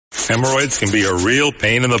Hemorrhoids can be a real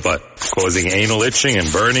pain in the butt, causing anal itching and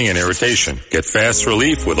burning and irritation. Get fast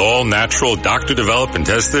relief with all natural, doctor-developed and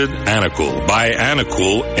tested Anacool. Buy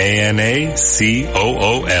Anacool, A-N-A-C-O-O-L,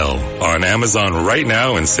 on Amazon right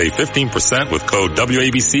now and save 15% with code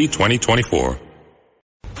WABC2024.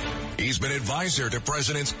 He's been advisor to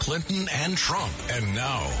Presidents Clinton and Trump, and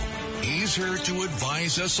now he's here to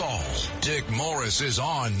advise us all. Dick Morris is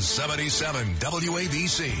on 77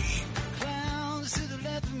 WABC. Clowns to the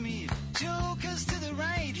left of me, jokers to the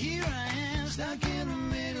right. Here I am, stuck in the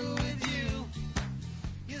middle with you.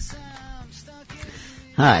 Yes, I'm stuck in the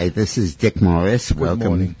middle. Hi, this is Dick Morris.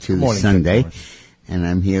 Welcome to Sunday. And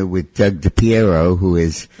I'm here with Doug DePiero, who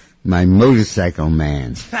is my motorcycle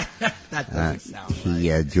man. That doesn't sound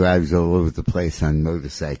he right. drives all over the place on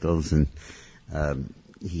motorcycles, and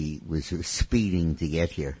he was speeding to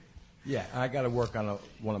get here. Yeah, I got to work on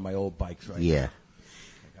one of my old bikes right Yeah. now. I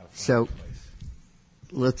gotta find So a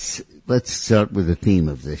place. let's start with the theme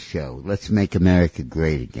of this show. Let's make America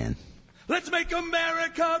great again. Let's make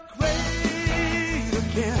America great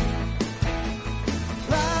again.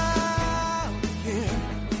 Proud again.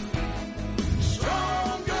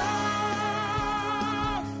 Stronger.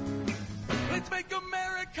 Let's make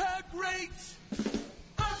America great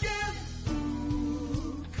again.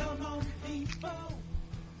 Ooh, come on, people.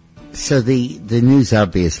 So the news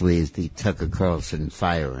obviously is the Tucker Carlson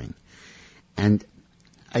firing. And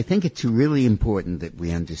I think it's really important that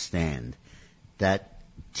we understand that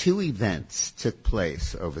two events took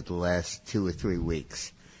place over the last 2 or 3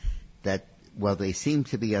 weeks that, while they seem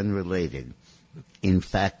to be unrelated, in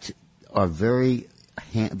fact are very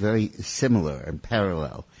similar and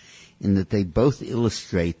parallel in that they both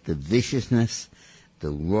illustrate the viciousness, the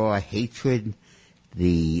raw hatred,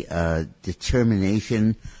 the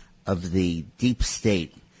determination of the deep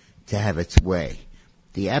state to have its way,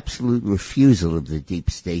 the absolute refusal of the deep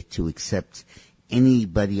state to accept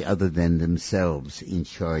anybody other than themselves in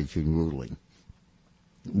charge and ruling.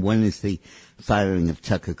 One is the firing of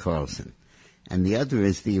Tucker Carlson, and the other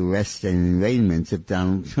is the arrest and arraignment of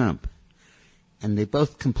Donald Trump. And they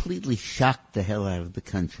both completely shocked the hell out of the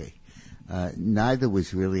country. Neither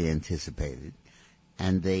was really anticipated,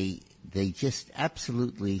 and they just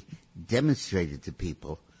absolutely demonstrated to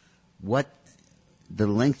people what the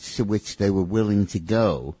lengths to which they were willing to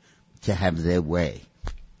go to have their way,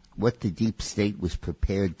 what the deep state was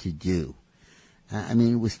prepared to do. I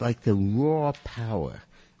mean, it was like the raw power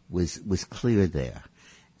was clear there,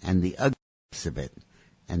 and the ugliness of it,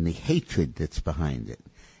 and the hatred that's behind it,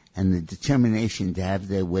 and the determination to have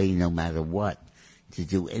their way no matter what, to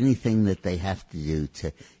do anything that they have to do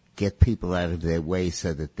to get people out of their way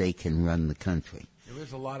so that they can run the country. There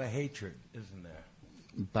is a lot of hatred, isn't there?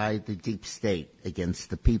 By the deep state against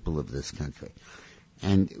the people of this country.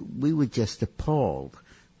 And we were just appalled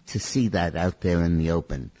to see that out there in the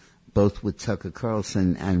open, both with Tucker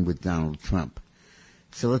Carlson and with Donald Trump.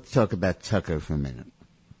 So let's talk about Tucker for a minute.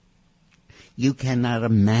 You cannot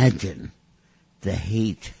imagine the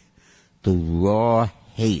hate, the raw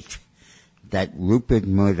hate that Rupert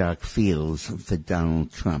Murdoch feels for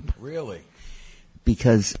Donald Trump. Really?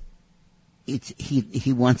 Because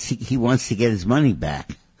he wants to get his money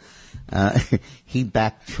back. He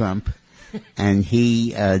backed Trump, and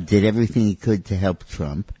he did everything he could to help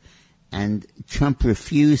Trump. And Trump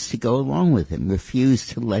refused to go along with him, refused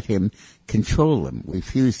to let him control him,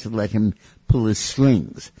 refused to let him pull his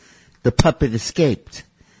strings. The puppet escaped,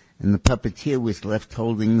 and the puppeteer was left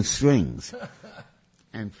holding the strings,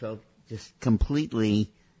 and felt just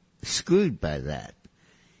completely screwed by that.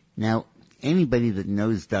 Now, anybody that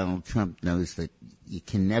knows Donald Trump knows that you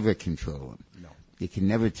can never control him. No. You can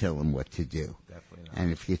never tell him what to do. Definitely not.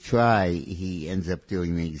 And if you try, he ends up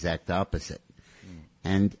doing the exact opposite.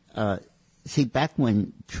 And see, back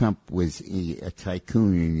when Trump was a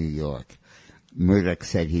tycoon in New York, Murdoch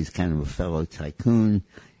said he's kind of a fellow tycoon,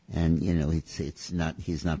 and he's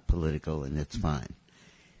not political, and it's fine.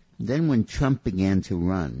 Then when Trump began to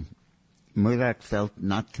run, Murdoch felt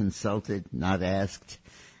not consulted, not asked,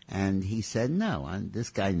 and he said, "No, this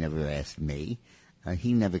guy never asked me.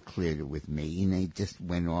 He never cleared it with me, and he just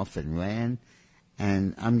went off and ran,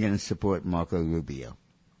 and I'm going to support Marco Rubio."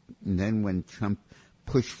 And then when Trump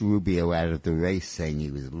pushed Rubio out of the race, saying he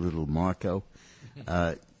was little Marco,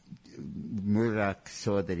 Murdoch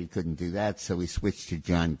saw that he couldn't do that, so he switched to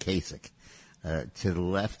John Kasich, to the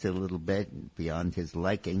left a little bit, beyond his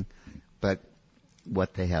liking, but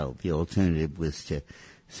what the hell? The alternative was to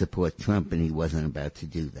support Trump, and he wasn't about to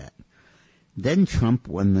do that. Then Trump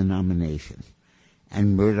won the nomination,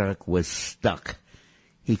 and Murdoch was stuck.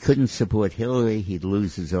 He couldn't support Hillary. He'd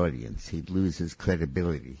lose his audience. He'd lose his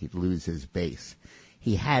credibility. He'd lose his base.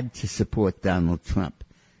 he had to support Donald Trump.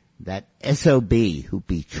 That SOB who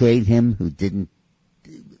betrayed him, who didn't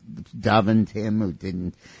daven him, who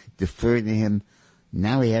didn't defer to him,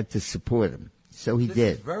 now he had to support him. So he This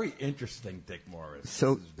did. is very interesting, Dick Morris.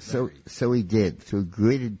 So This is very- so he did, through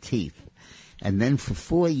gritted teeth. And then for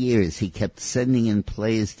 4 years he kept sending in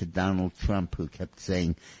players to Donald Trump who kept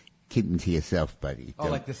saying, keep them to yourself, buddy. Oh,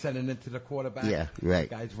 Don't- like they're sending it to the quarterback? Yeah, right.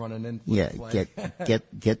 Guys running in. Yeah, flag.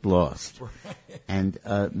 get lost. And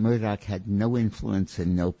Murdoch had no influence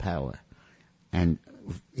and no power. And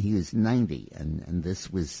he was 90, and this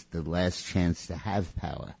was the last chance to have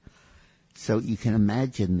power. So you can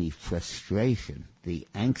imagine the frustration, the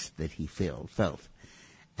angst that he felt.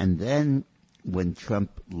 And then when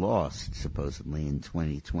Trump lost, supposedly in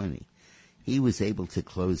 2020, he was able to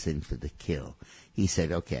close in for the kill. He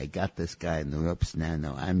said, okay, I got this guy in the ropes now.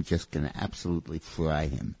 No, I'm just going to absolutely fry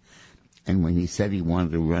him. And when he said he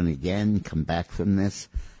wanted to run again, come back from this,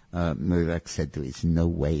 Murdoch said, there is no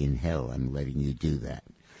way in hell I'm letting you do that.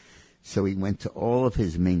 So he went to all of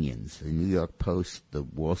his minions, the New York Post, the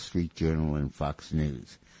Wall Street Journal, and Fox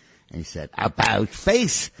News. And he said, about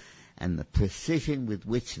face! And the precision with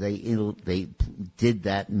which they did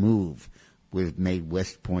that move would have made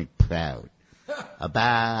West Point proud.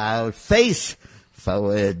 About face!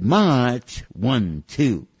 Forward march! 1,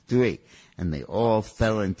 2, 3. And they all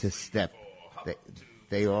fell into step.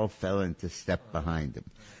 They all fell into step behind him.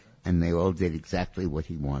 And they all did exactly what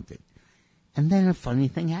he wanted. And then a funny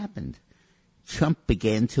thing happened. Trump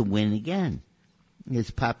began to win again.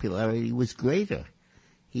 His popularity was greater.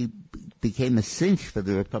 He became a cinch for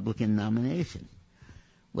the Republican nomination.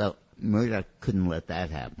 Well, Murdoch couldn't let that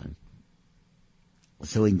happen.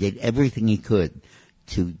 So he did everything he could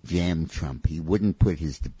to jam Trump. He wouldn't put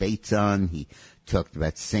his debates on. He talked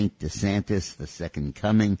about St. DeSantis, the second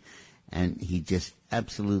coming, and he just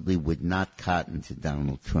absolutely would not cotton to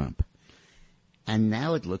Donald Trump. And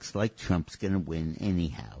now it looks like Trump's going to win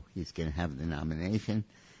anyhow. He's going to have the nomination.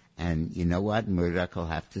 And you know what? Murdoch will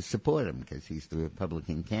have to support him because he's the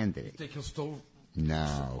Republican candidate. Think he'll still...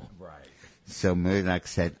 No. Right. So Murdoch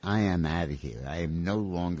said, I am out of here. I am no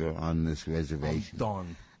longer on this I'm reservation.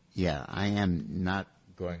 done. Yeah, I am not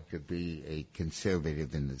going to be a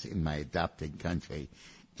conservative in my adopted country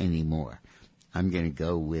anymore. I'm going to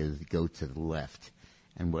go to the left.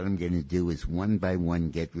 And what I'm going to do is one by one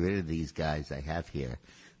get rid of these guys I have here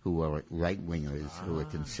who are right-wingers, who are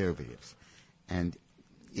conservatives. And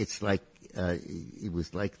it's like, it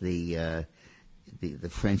was like the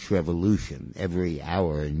French Revolution. Every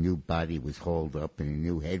hour a new body was hauled up and a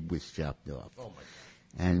new head was chopped off. Oh, my God.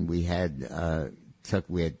 And we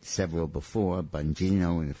had several before,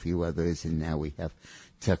 Bongino and a few others, and now we have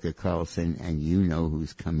Tucker Carlson, and you know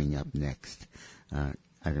who's coming up next.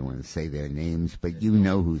 I don't want to say their names, but you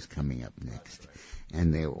know who's coming up next.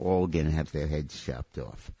 And they're all going to have their heads chopped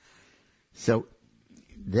off. So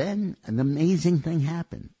then an amazing thing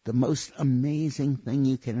happened. The most amazing thing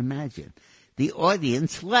you can imagine. The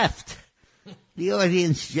audience left. The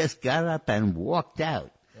audience just got up and walked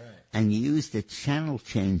out and used a channel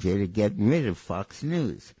changer to get rid of Fox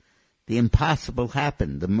News. The impossible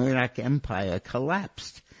happened. The Murdoch empire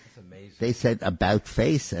collapsed. That's amazing. They said about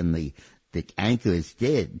face, and the anchors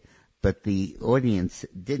did, but the audience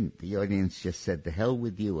didn't. The audience just said, the hell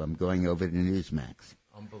with you, I'm going over to Newsmax.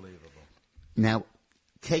 Unbelievable. Now,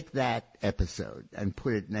 take that episode and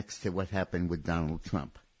put it next to what happened with Donald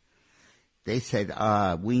Trump. They said,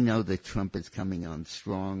 we know that Trump is coming on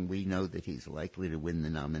strong. We know that he's likely to win the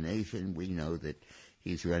nomination. We know that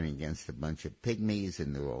he's running against a bunch of pygmies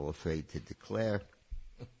and they're all afraid to declare.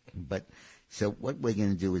 But so what we're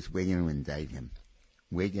going to do is we're going to indict him.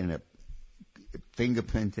 We're going to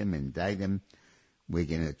fingerprint him, indict him. We're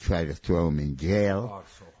going to try to throw him in jail. Oh,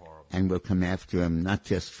 so horrible. And we'll come after him not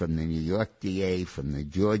just from the New York DA, from the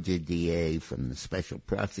Georgia DA, from the special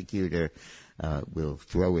prosecutor. We'll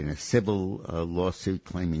throw in a civil lawsuit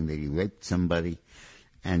claiming that he raped somebody.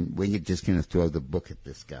 And we're just going to throw the book at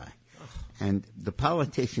this guy. And the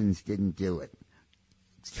politicians didn't do it.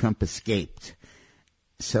 Trump escaped.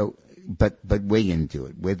 So, but we're going to do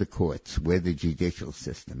it. We're the courts. We're the judicial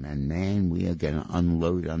system. And man, we are going to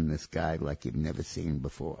unload on this guy like you've never seen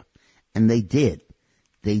before. And they did.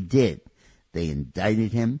 They did. They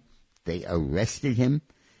indicted him. They arrested him.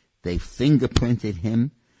 They fingerprinted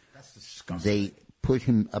him. That's disgusting. They put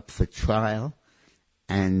him up for trial.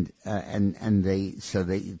 And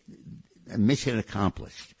mission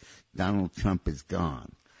accomplished. Donald Trump is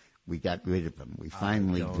gone. We got rid of him. We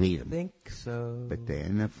finally beat him. I think so. But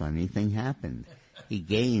then a funny thing happened. He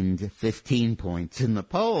gained 15 points in the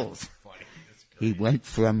polls. He went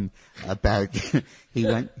from about he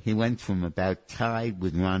went from about tied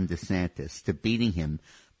with Ron DeSantis to beating him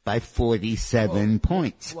by 47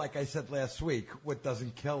 points. Like I said last week, what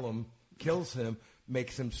doesn't kill him kills him,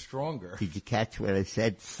 makes him stronger. Did you catch what I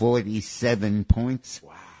said? 47 points.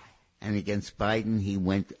 Wow. And against Biden, he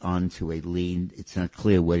went on to a lead. It's not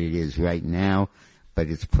clear what it is right now, but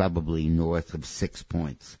it's probably north of 6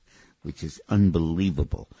 points, which is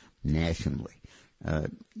unbelievable nationally. In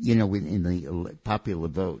the popular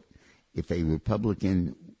vote, if a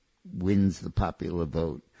Republican wins the popular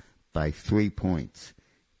vote by 3 points,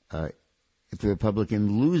 if the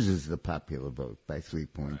Republican loses the popular vote by 3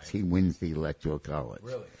 points, he wins the Electoral College.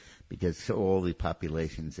 Really? Because all the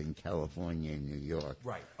populations in California and New York,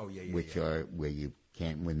 Right. Oh, yeah. which are where you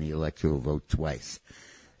can't win the electoral vote twice.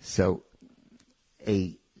 So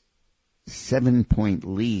a 7-point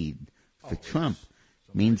lead for Trump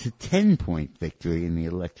means a 10-point victory in the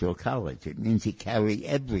Electoral College. It means you carry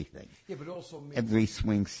everything. Yeah, but also means, Every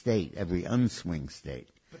swing state, every unswing state.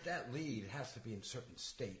 but that lead has to be in certain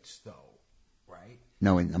states, though, right?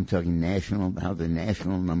 No, and I'm talking national, how the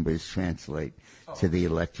national numbers translate to the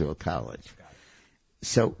Electoral College.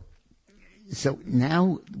 So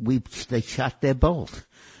now they shot their bolt.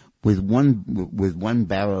 With one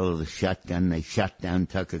barrel of the shotgun, they shot down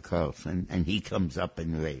Tucker Carlson, and he comes up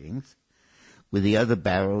in ratings. With the other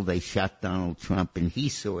barrel, they shot Donald Trump, and he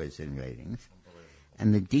soars in ratings.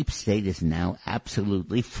 And the deep state is now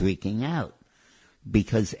absolutely freaking out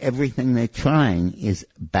because everything they're trying is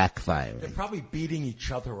backfiring. They're probably beating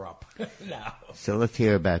each other up now. So let's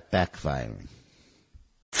hear about backfiring.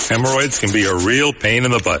 Hemorrhoids can be a real pain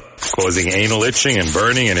in the butt, causing anal itching and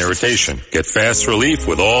burning and irritation. Get fast relief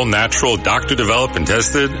with all natural doctor-developed and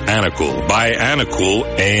tested Anacool. Buy Anacool,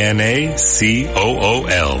 ANACOOL,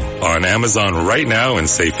 on Amazon right now and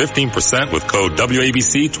save 15% with code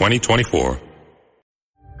WABC2024.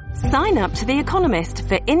 Sign up to The Economist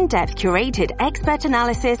for in-depth curated expert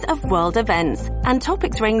analysis of world events and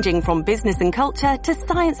topics ranging from business and culture to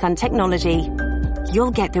science and technology.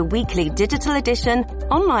 You'll get the weekly digital edition,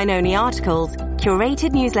 online-only articles,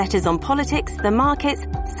 curated newsletters on politics, the markets,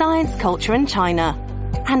 science, culture and China,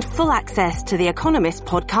 and full access to The Economist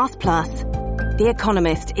Podcast Plus. The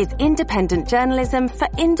Economist is independent journalism for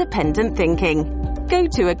independent thinking. Go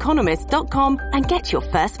to economist.com and get your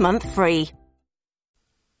first month free.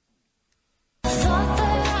 Thought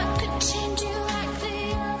that I could change you like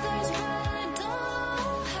the others, but I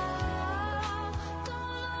don't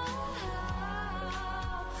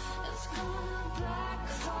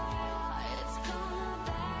how. It's gonna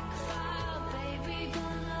backfire, baby,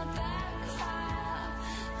 gonna backfire,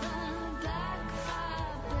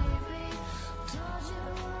 baby. Told you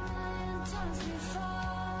 1,000,000 times before.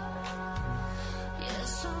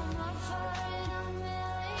 Yes, I'm afraid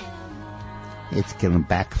 1,000,000 more. It's going to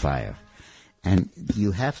backfire. And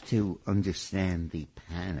you have to understand the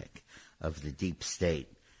panic of the deep state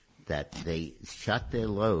that they shot their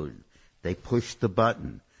load, they pushed the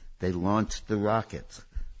button, they launched the rockets,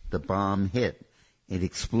 the bomb hit, it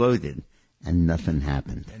exploded, and nothing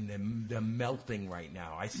happened. And they're melting right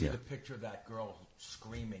now. I see Yeah. the picture of that girl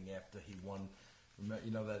screaming after he won.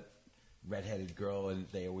 You know that redheaded girl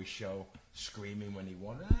that they always show screaming when he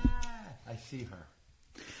won? Ah! I see her.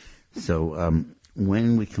 So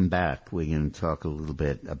when we come back, we're going to talk a little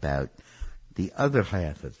bit about the other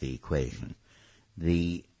half of the equation,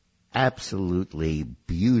 the absolutely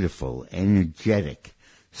beautiful, energetic,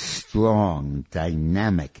 strong,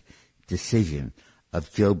 dynamic decision of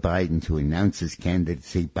Joe Biden to announce his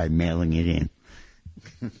candidacy by mailing it in.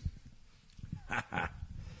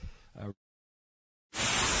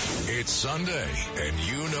 It's Sunday, and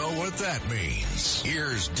you know what that means.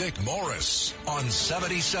 Here's Dick Morris on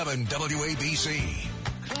 77 WABC.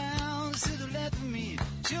 Clowns to the left of me,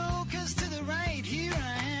 jokers to the right. Here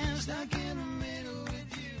I am, stuck in the middle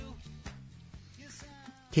with you. Yes,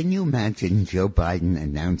 Can you imagine Joe Biden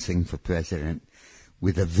announcing for president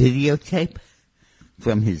with a videotape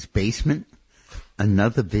from his basement?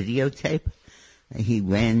 Another videotape?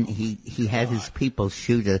 He had his people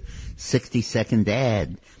shoot a 60-second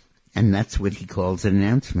ad, and that's what he calls an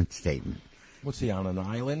announcement statement. What's he, on an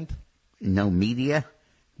island? No media,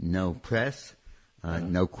 no press,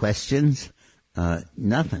 no questions,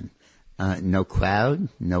 nothing. No crowd,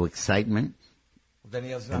 no excitement. Then he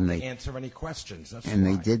doesn't And have to they- answer any questions. That's And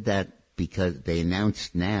they why. did that because they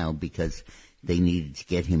announced now because they needed to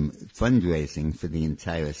get him fundraising for the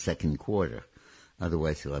entire second quarter.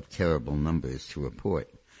 Otherwise, he'll have terrible numbers to report.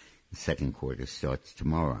 The second quarter starts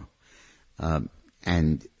tomorrow. Second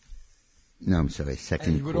And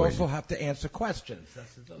he would quarter. also have to answer questions.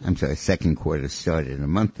 That's his other. I'm sorry, second quarter started a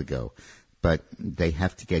month ago, but they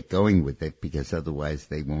have to get going with it because otherwise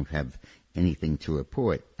they won't have anything to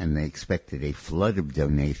report. And they expected a flood of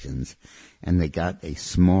donations, and they got a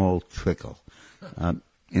small trickle.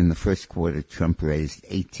 In the first quarter, Trump raised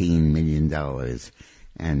 $18 million,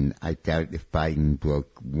 and I doubt if Biden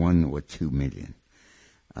broke $1 or $2 million.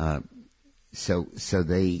 So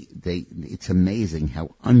it's amazing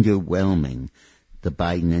how underwhelming the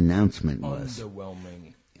Biden announcement was.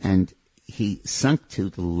 Underwhelming. And he sunk to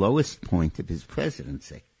the lowest point of his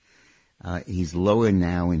presidency. He's lower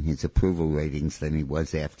now in his approval ratings than he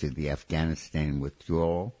was after the Afghanistan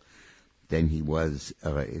withdrawal, than he was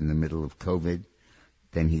in the middle of COVID,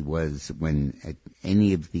 than he was when at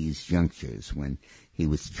any of these junctures, when he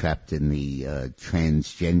was trapped in the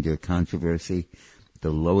transgender controversy,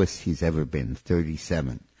 the lowest he's ever been,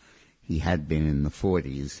 37. He had been in the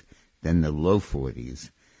 40s, then the low 40s,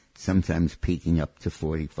 sometimes peaking up to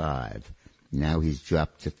 45. Now he's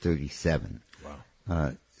dropped to 37.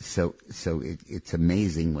 Wow. So it's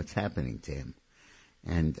amazing what's happening to him.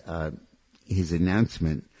 And his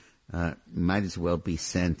announcement might as well be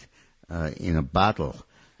sent in a bottle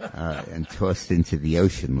and tossed into the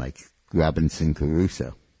ocean like Robinson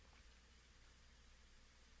Crusoe.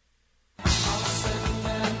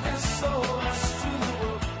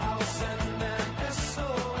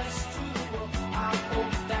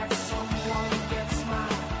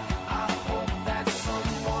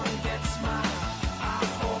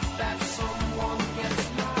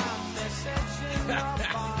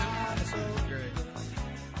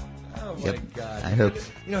 Oh, my Yep. God. I hope.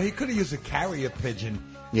 You know, he could have used a carrier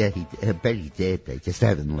pigeon. Yeah, I bet he did. They just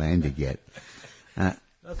haven't landed yet.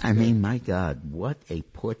 I mean, my God, what a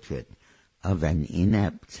portrait of an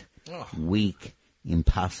inept, weak,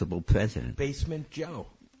 impossible president. Basement Joe.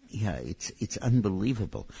 Yeah, it's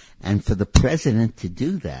unbelievable. And for the president to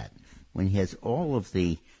do that when he has all of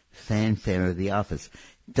the fanfare of the office,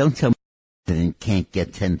 don't tell me the president can't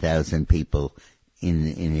get 10,000 people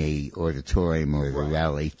in a auditorium or a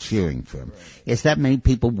rally cheering for him. Right. There's that many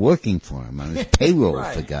people working for him on his payroll,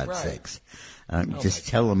 for God's sakes. Just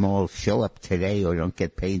tell them all, show up today or don't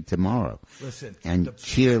get paid tomorrow. Listen. And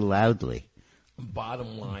cheer loudly.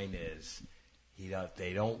 Bottom line is,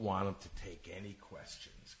 they don't want him to take any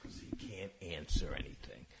questions because he can't answer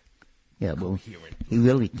anything. Yeah, well, he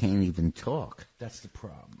really can't even talk. That's the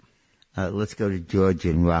problem. Let's go to George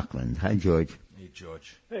in Rockland. Hi, George. Hey,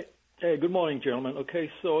 George. Hey, good morning, gentlemen. Okay,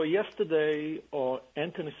 so yesterday on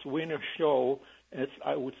Anthony Sweeney's show, it's,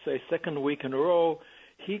 I would say, second week in a row,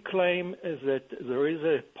 he claimed that there is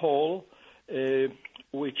a poll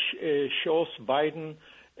which shows Biden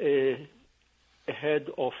ahead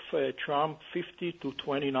of Trump 50 to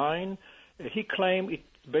 29. He claimed it's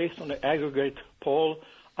based on the aggregate poll.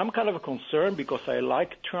 I'm kind of concerned because I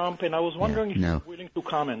like Trump, and I was wondering if you're willing to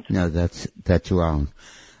comment. No, that's wrong.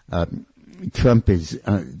 Trump is,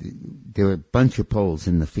 there are a bunch of polls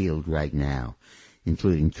in the field right now,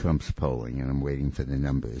 including Trump's polling, and I'm waiting for the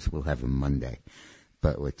numbers. We'll have them Monday,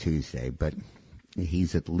 or Tuesday, but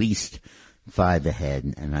he's at least 5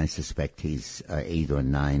 ahead, and I suspect he's 8 or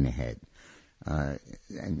 9 ahead.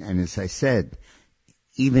 And as I said,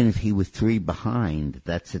 even if he was 3 behind,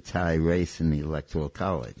 that's a tie race in the Electoral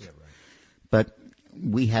College. Yeah, right. But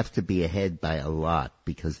we have to be ahead by a lot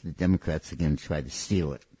because the Democrats are going to try to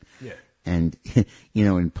steal it. Yeah. And,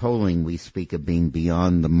 in polling, we speak of being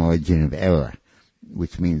beyond the margin of error,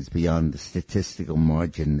 which means beyond the statistical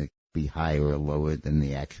margin that could be higher or lower than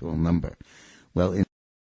the actual number. Well,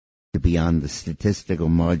 beyond the statistical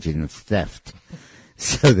margin of theft,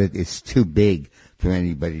 so that it's too big for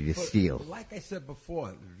anybody to steal. Like I said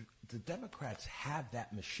before, the Democrats have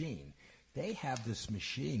that machine. They have this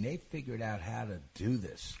machine. They figured out how to do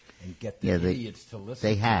this and get the idiots to listen.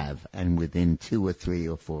 They have, and within 2 or 3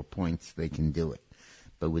 or 4 points, they can do it.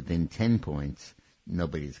 But within 10 points,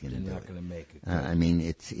 nobody's going to do it. They're not going to make it. I mean,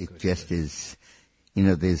 it just is.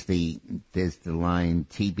 There's the line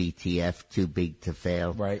TBTF, too big to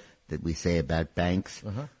fail, right? That we say about banks.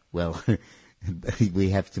 Uh-huh. Well,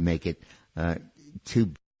 we have to make it too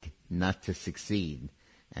big not to succeed,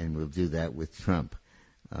 and we'll do that with Trump.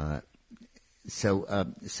 So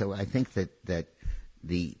I think that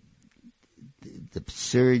the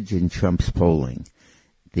surge in Trump's polling,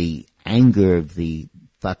 the anger of the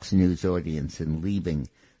Fox News audience in leaving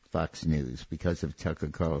Fox News because of Tucker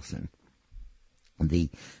Carlson,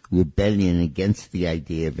 the rebellion against the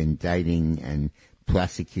idea of indicting and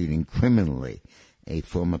prosecuting criminally a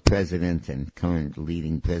former president and current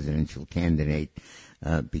leading presidential candidate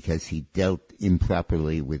because he dealt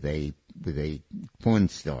improperly with a porn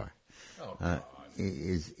star.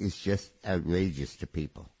 Is just outrageous to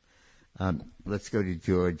people. Let's go to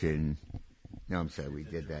George in No, I'm sorry, we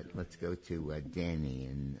did that. Let's go to Danny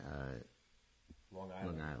in Long Long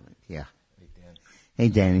Island. Island. Yeah. Hey, Dan. Hey,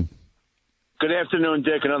 Danny. Good afternoon,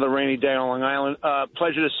 Dick. Another rainy day on Long Island.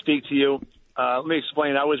 Pleasure to speak to you. Let me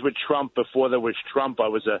explain. I was with Trump before there was Trump. I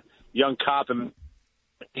was a young cop, and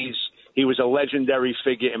he was a legendary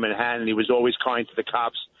figure in Manhattan. He was always kind to the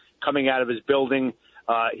cops. Coming out of his building,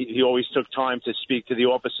 he always took time to speak to the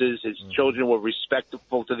officers. His children were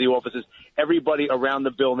respectful to the officers. Everybody around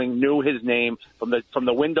the building knew his name, from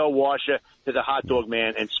the window washer to the hot dog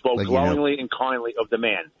man, and spoke Well, you know- glowingly and kindly of the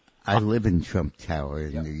man. I live in Trump Tower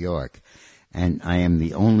in New York, and I am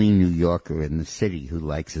the only New Yorker in the city who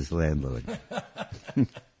likes his landlord.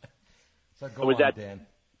 So go Was on, that- Dan.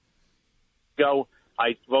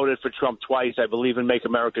 I voted for Trump twice. I believe in Make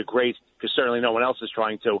America Great, because certainly no one else is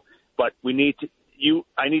trying to. But I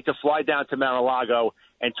need to fly down to Mar-a-Lago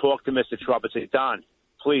and talk to Mr. Trump and say, Don,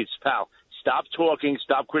 please, pal, stop talking,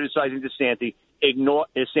 stop criticizing DeSantis.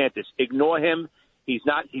 Ignore him. He's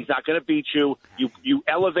not going to beat you. You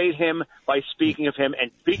elevate him by speaking of him and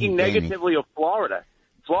speaking Hey, Danny. negatively of Florida.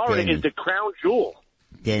 Florida Danny. is the crown jewel.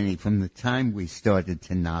 Danny, from the time we started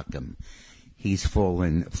to knock him, he's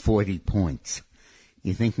fallen 40 points.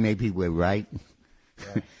 You think maybe we're right?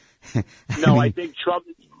 No, I mean, think Trump.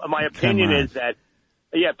 My opinion on. is that,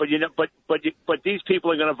 but these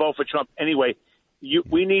people are going to vote for Trump anyway.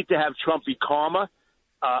 We need to have Trump be calmer,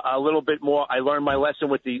 a little bit more. I learned my lesson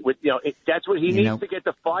that's what he needs to get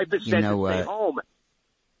the 5% to stay home.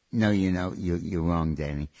 No, you're wrong,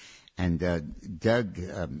 Danny. And Doug,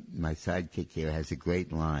 my sidekick here, has a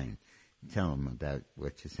great line. Tell him about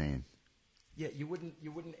what you're saying. Yeah, you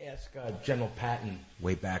wouldn't ask General Patton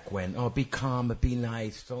way back when. Oh, be calm, be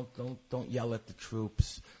nice. Don't yell at the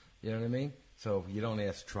troops. You know what I mean? So you don't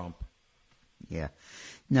ask Trump. Yeah.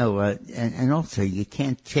 No, and also you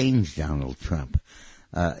can't change Donald Trump.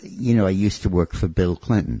 I used to work for Bill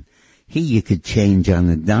Clinton. You could change on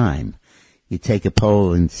a dime. You take a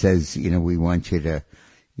poll and says, we want you to,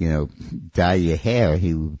 dye your hair.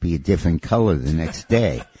 He would be a different color the next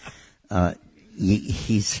day.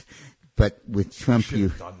 But with Trump,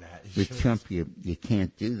 you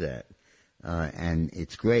can't do that. And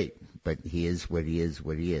it's great, but he is what he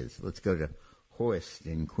is. Let's go to Horst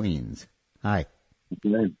in Queens. Hi.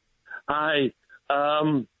 Hi.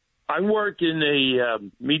 I work in a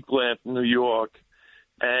meat plant in New York,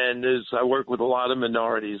 and I work with a lot of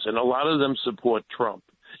minorities, and a lot of them support Trump.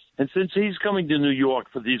 And since he's coming to New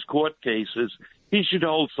York for these court cases, he should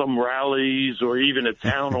hold some rallies or even a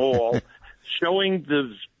town hall showing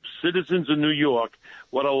the citizens of New York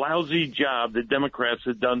what a lousy job the Democrats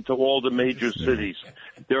have done to all the major cities.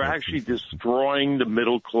 They're actually destroying the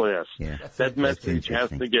middle class. Yeah. That message has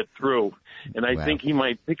to get through. And I Wow. think he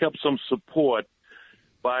might pick up some support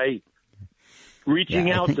by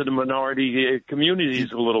reaching out to the minority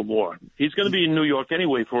communities a little more. He's going to be in New York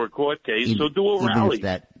anyway for a court case, so do a rally.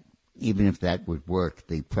 Even if that would work,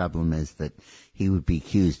 the problem is that he would be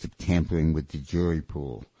accused of tampering with the jury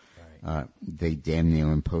pool. They damn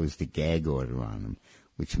near imposed a gag order on him,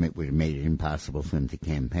 which would have made it impossible for him to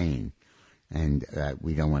campaign. And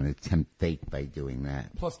we don't want to tempt fate by doing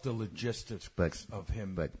that. Plus the logistics of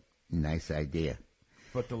him. But nice idea.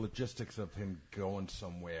 But the logistics of him going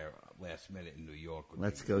somewhere last minute in New York.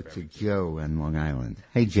 Let's go to Joe in Long Island.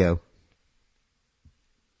 Hey, Joe.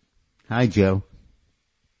 Hi, Joe.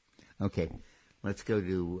 Okay. Let's go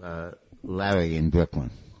to Larry in Brooklyn.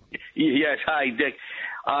 Yes. Hi, Dick.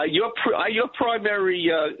 Your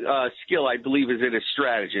primary skill, I believe, is in a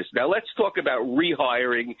strategist. Now, let's talk about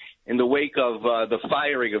rehiring in the wake of the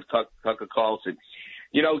firing of Tucker Carlson.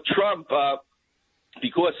 Trump,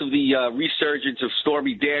 because of the resurgence of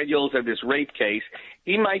Stormy Daniels and this rape case,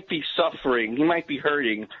 he might be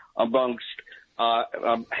hurting amongst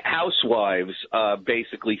housewives,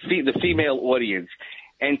 basically, the female audience.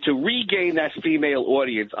 And to regain that female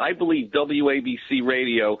audience, I believe WABC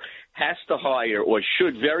Radio has to hire, or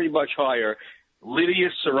should very much hire, Lydia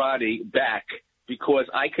Serrani back, because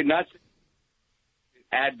I could not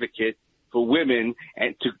advocate for women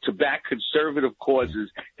and to back conservative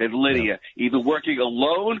causes than Lydia, either working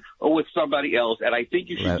alone or with somebody else. And I think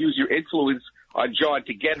you should use your influence on John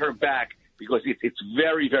to get her back, because it's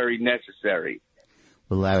very, very necessary.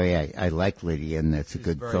 Well, Larry, I like Lydia, and that's a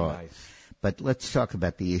good very thought. nice. But let's talk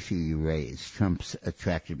about the issue you raised, Trump's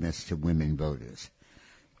attractiveness to women voters.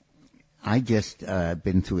 I just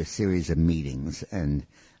been through a series of meetings, and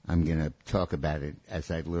I'm going to talk about it as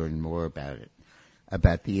I learn more about it,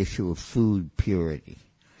 about the issue of food purity,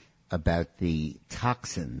 about the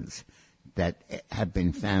toxins that have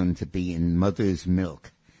been found to be in mother's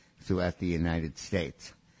milk throughout the United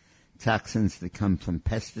States. toxins that come from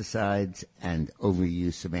pesticides and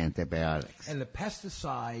overuse of antibiotics. And the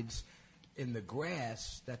pesticides in the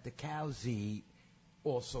grass that the cows eat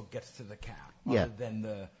also gets to the cow, Yeah. other than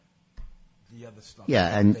the other stuff.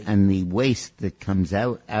 Yeah, and the waste that comes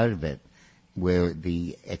out of it, where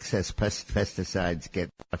the excess pesticides get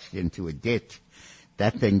washed into a ditch,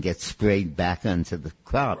 that then gets sprayed back onto the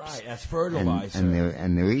crops. Right, as fertilizer.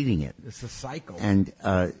 And they're eating it. It's a cycle. And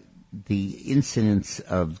the incidence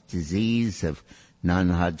of disease, of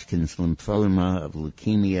non-Hodgkin's lymphoma, of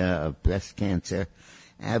leukemia, of breast cancer,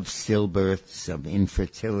 of stillbirths, of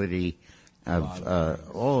infertility, of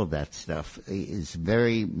all of that stuff is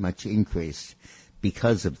very much increased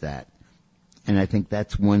because of that. And I think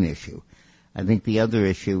that's one issue. I think the other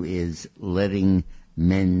issue is letting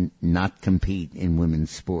men not compete in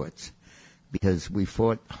women's sports, because we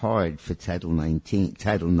fought hard for Title IX,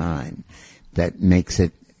 that makes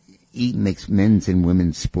men's and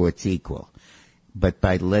women's sports equal. But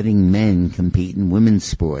by letting men compete in women's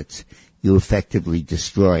sports, you effectively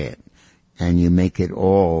destroy it, and you make it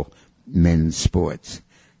all men's sports.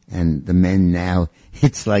 And the men now,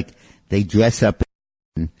 it's like they dress up,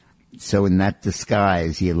 so in that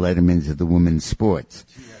disguise, you let them into the women's sports.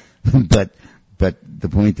 Yeah. But the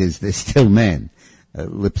point is, they're still men.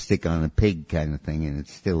 Lipstick on a pig kind of thing, and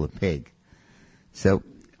it's still a pig. So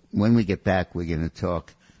when we get back, we're going to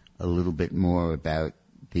talk a little bit more about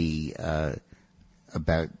the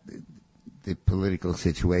political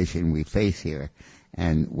situation we face here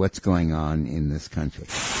and what's going on in this country.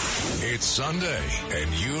 It's Sunday,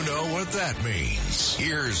 and you know what that means.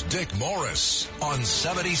 Here's Dick Morris on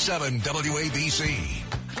 77 WABC.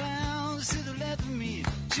 Clowns to the left of me,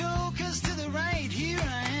 jokers to the right. Here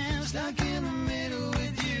I am, stuck in the middle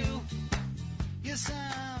with you. Yes,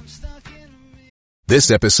 I'm stuck in the middle. This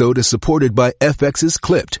episode is supported by FX's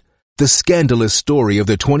Clipped, the scandalous story of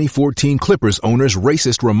the 2014 Clippers owner's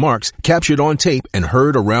racist remarks captured on tape and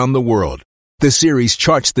heard around the world. The series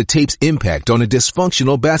charts the tape's impact on a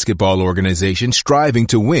dysfunctional basketball organization striving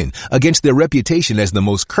to win against their reputation as the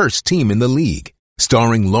most cursed team in the league.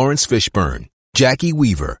 Starring Lawrence Fishburne, Jackie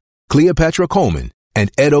Weaver, Cleopatra Coleman,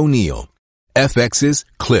 and Ed O'Neill. FX's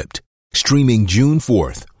Clipped, streaming June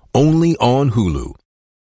 4th, only on Hulu.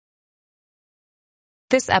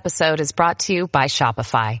 This episode is brought to you by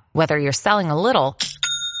Shopify. Whether you're selling a little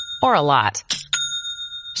or a lot,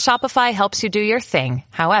 Shopify helps you do your thing,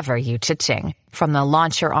 however you cha-ching. From the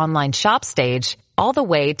launch your online shop stage, all the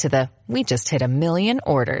way to the we just hit 1 million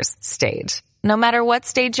orders stage. No matter what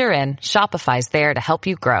stage you're in, Shopify's there to help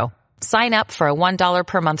you grow. Sign up for a $1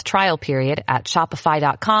 per month trial period at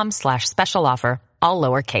shopify.com/special offer, all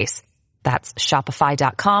lowercase. That's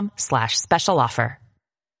shopify.com/special offer.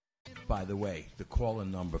 By the way, the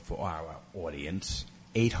call-in number for our audience,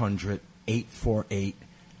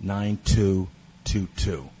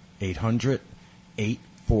 800-848-9222.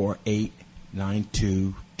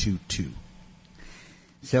 800-848-9222.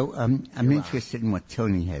 So I'm interested in what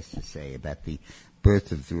Tony has to say about the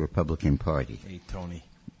birth of the Republican Party. Hey, Tony.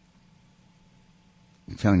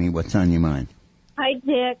 Tony, what's on your mind? Hi,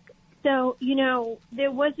 Dick. So,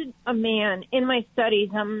 there wasn't a man in my studies.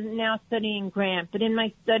 I'm now studying Grant, but in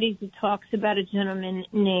my studies it talks about a gentleman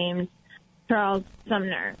named Charles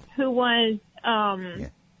Sumner, who was,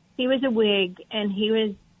 he was a Whig, and he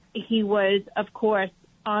was, of course,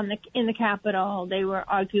 in the Capitol. They were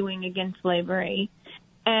arguing against slavery.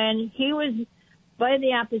 And he was, by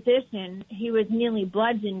the opposition, he was nearly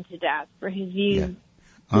bludgeoned to death for his views. Yeah.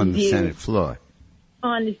 On the Senate floor.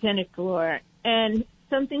 On the Senate floor. And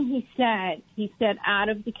something he said, out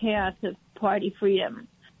of the chaos of party freedom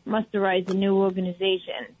must arise a new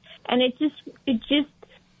organization. And it just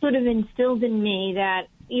sort of instilled in me that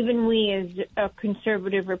even we as a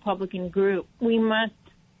conservative Republican group, we must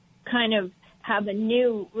kind of have a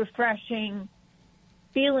new, refreshing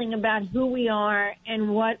feeling about who we are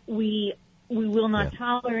and what we will not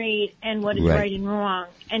tolerate and what is right and wrong.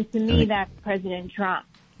 And to me, that's President Trump.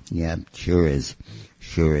 Yeah, sure is.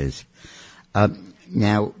 Sure is.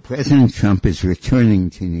 Now, President Trump is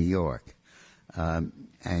returning to New York,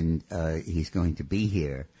 and he's going to be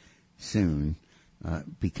here soon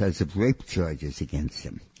because of rape charges against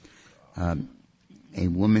him. A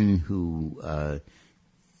woman who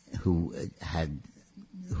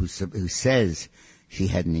says she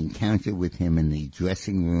had an encounter with him in the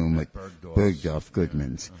dressing room at Bergdorf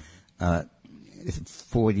Goodman's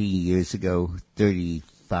 40 years ago,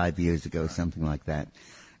 35 years ago, something like that.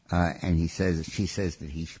 And she says that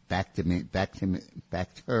he backed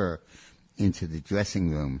her into the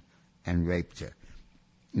dressing room and raped her.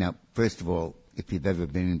 Now, first of all, if you've ever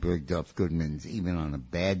been in Bergdorf Goodman's, even on a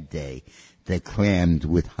bad day, they're crammed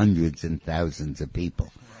with hundreds and thousands of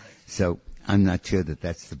people. So I'm not sure that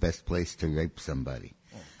that's the best place to rape somebody.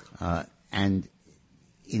 And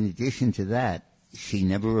in addition to that, she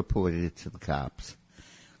never reported it to the cops.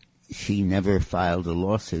 She never filed a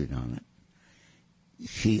lawsuit on it.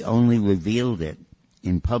 She only revealed it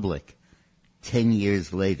in public 10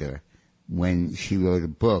 years later when she wrote a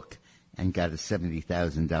book and got a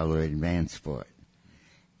 $70,000 advance for it.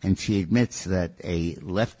 And she admits that a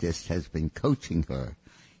leftist has been coaching her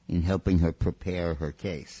in helping her prepare her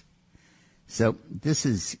case. So this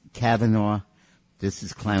is Kavanaugh. This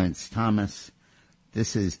is Clarence Thomas.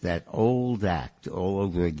 This is that old act all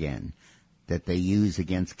over again that they use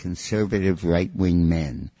against conservative right-wing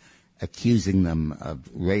men, accusing them of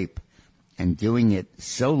rape and doing it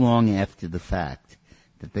so long after the fact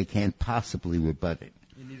that they can't possibly rebut it.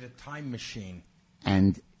 You need a time machine.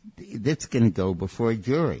 And that's going to go before a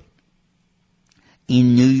jury.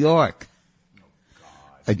 In New York,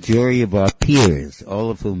 a jury of our peers, all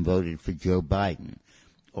of whom voted for Joe Biden,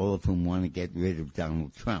 all of whom want to get rid of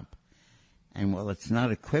Donald Trump. And while it's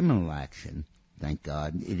not a criminal action, thank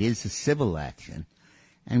God, it is a civil action.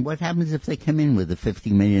 And what happens if they come in with a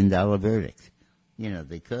 $50 million verdict? You know,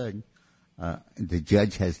 they could. The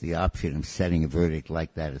judge has the option of setting a verdict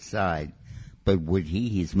like that aside, but would he?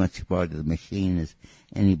 He's much part of the machine as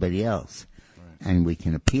anybody else. Right. And we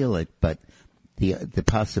can appeal it, but the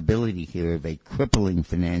possibility here of a crippling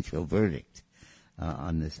financial verdict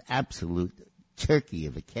on this absolute turkey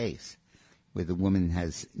of a case where the woman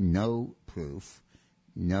has no proof,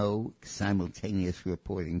 no simultaneous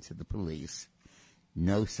reporting to the police,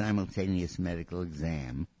 no simultaneous medical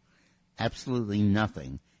exam, absolutely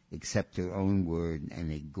nothing except her own word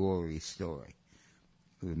and a gory story.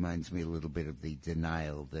 It reminds me a little bit of the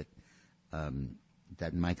denial that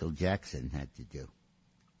that Michael Jackson had to do.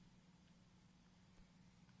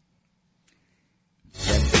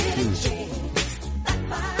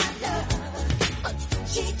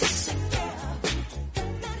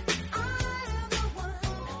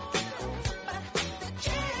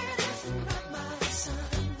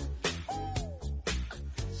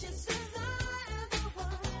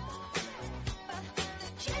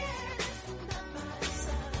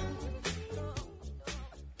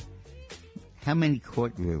 How many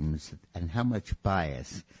courtrooms and how much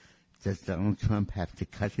bias does Donald Trump have to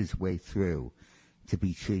cut his way through to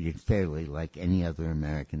be treated fairly like any other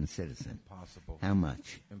American citizen? Impossible. How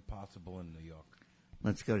much? Impossible in New York.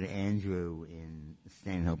 Let's go to Andrew in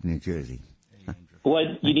Stanhope, New Jersey.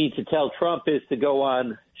 What you need to tell Trump is to go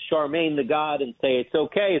on Charmaine the God and say, it's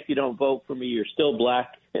okay if you don't vote for me, you're still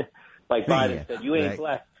black. Like Biden said, you ain't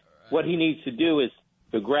black. What he needs to do is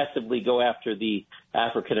aggressively go after the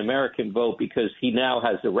African-American vote because he now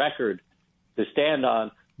has a record to stand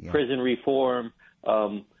on. Prison reform,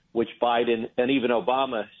 which Biden and even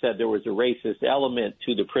Obama said there was a racist element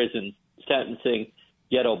to the prison sentencing,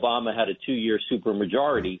 yet Obama had a 2-year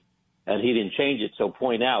supermajority, and he didn't change it. So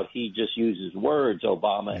point out, he just uses words,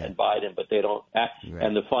 Obama and Biden, but they don't act.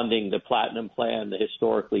 And the funding, the Platinum Plan, the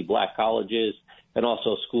historically black colleges, and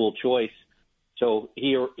also school choice. So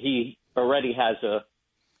he already has a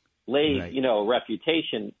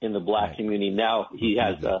reputation in the black community. Now he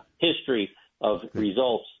has a history of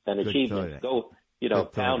results and achievements. Go,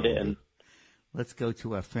 pound it. And let's go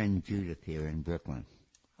to our friend Judith here in Brooklyn.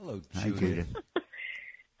 Hello, Judith. Hi, Judith.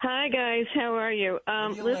 Hi, guys. How are you?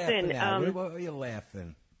 Listen, what are you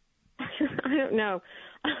laughing? I don't know.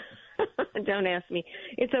 Don't ask me.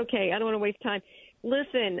 It's okay. I don't want to waste time.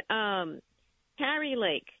 Listen, Carrie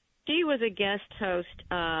Lake. She was a guest host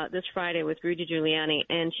this Friday with Rudy Giuliani,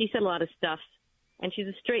 and she said a lot of stuff. And she's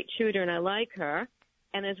a straight shooter, and I like her.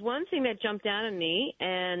 And there's one thing that jumped out at me,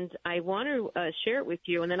 and I want to share it with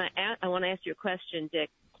you. And then I want to ask you a question, Dick.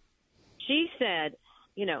 She said,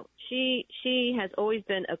 she has always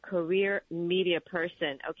been a career media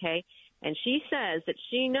person, okay? And she says that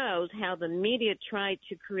she knows how the media tried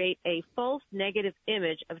to create a false negative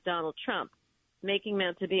image of Donald Trump, making him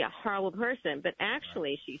out to be a horrible person. But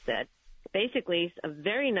actually, she said, basically, he's a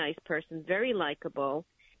very nice person, very likable.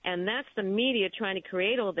 And that's the media trying to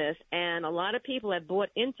create all this. And a lot of people have bought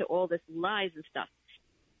into all this lies and stuff.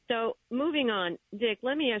 So moving on, Dick,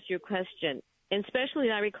 let me ask you a question. And especially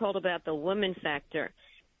I recalled about the woman factor.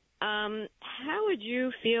 How would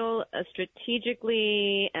you feel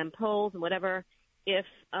strategically and polls and whatever if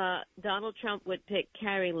Donald Trump would pick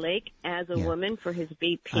Carrie Lake as a woman for his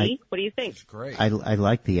VP? What do you think? That's great. I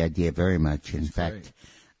like the idea very much. In fact,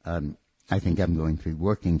 I think I'm going to be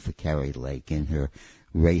working for Carrie Lake in her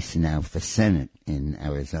race now for Senate in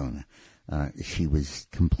Arizona. She was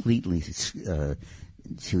completely,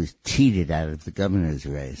 she was cheated out of the governor's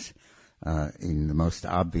race in the most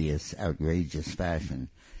obvious, outrageous fashion.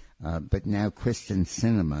 But now Kristen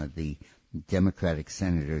Sinema, the Democratic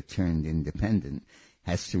senator turned independent,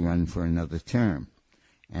 has to run for another term.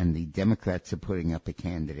 And the Democrats are putting up a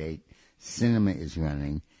candidate. Sinema is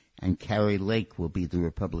running, and Carrie Lake will be the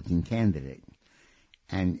Republican candidate.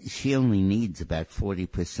 And she only needs about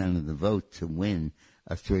 40% of the vote to win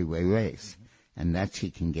a three-way race, and that she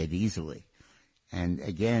can get easily. And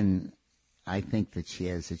again, I think that she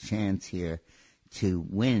has a chance here to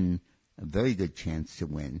win, a very good chance to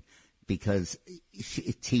win, because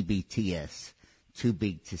TBTS, too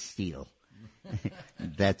big to steal.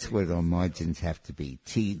 That's what our margins have to be,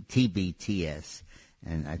 TBTS,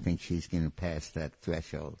 and I think she's going to pass that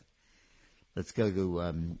threshold. Let's go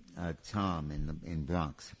to Tom in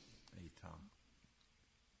Bronx. Hey, Tom.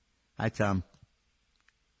 Hi, Tom.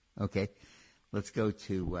 Okay, let's go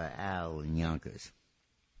to Al in Yonkers.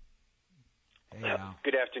 Hey, Al.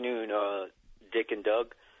 Good afternoon, Dick and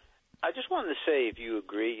Doug. I just wanted to say, if you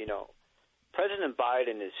agree, President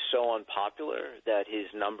Biden is so unpopular that his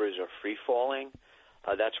numbers are free-falling.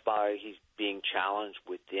 That's why he's being challenged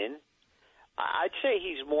within. I'd say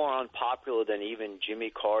he's more unpopular than even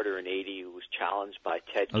Jimmy Carter in '80, who was challenged by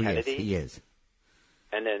Ted Kennedy. Yes, he is.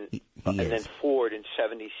 And then, He then is. Ford in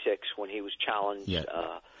 '76, when he was challenged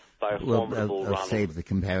by a formidable I'll Ronald. save the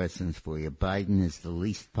comparisons for you. Biden is the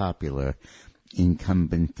least popular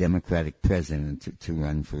incumbent Democratic president to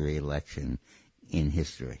run for re-election in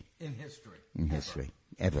history. In history. In history.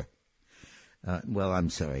 Ever. Well, I'm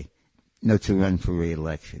sorry. No, to run for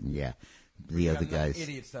re-election, yeah. The other guys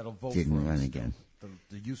idiots that'll vote didn't for run us, again.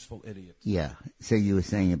 The useful idiots. Yeah. So you were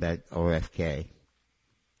saying about RFK.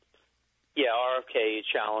 Yeah, RFK is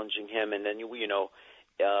challenging him, and then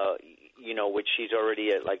which he's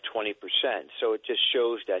already at like 20%. So it just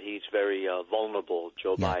shows that he's very vulnerable,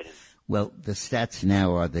 Joe Biden. Well, the stats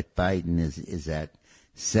now are that Biden is at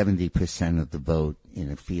 70% of the vote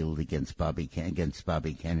in a field against Bobby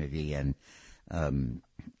Kennedy and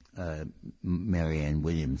Marianne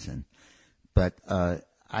Williamson. But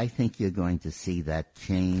I think you're going to see that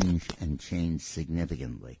change and change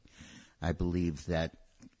significantly. I believe that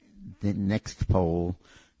the next poll,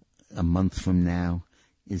 a month from now,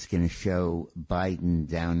 is going to show Biden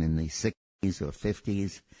down in the 60s or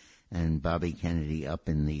 50s and Bobby Kennedy up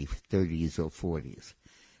in the 30s or 40s.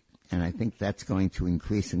 And I think that's going to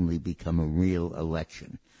increasingly become a real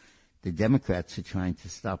election. The Democrats are trying to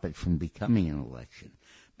stop it from becoming an election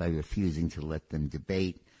by refusing to let them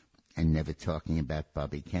debate and never talking about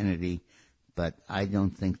Bobby Kennedy. But I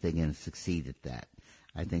don't think they're going to succeed at that.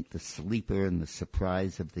 I think the sleeper and the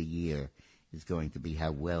surprise of the year is going to be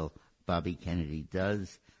how well Bobby Kennedy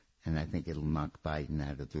does, and I think it'll knock Biden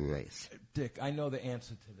out of the race. Dick, I know the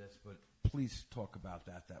answer to this, but please talk about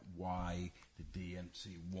that why the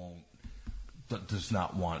DNC does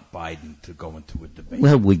not want Biden to go into a debate.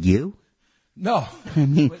 Well, would you? No. I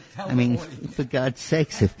mean, for God's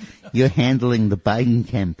sakes, if you're handling the Biden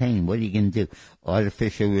campaign, what are you going to do?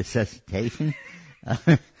 Artificial resuscitation?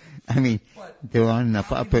 I mean, there aren't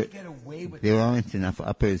enough uppers. There aren't enough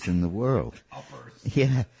uppers in the world. Uppers.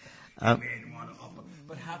 Yeah. But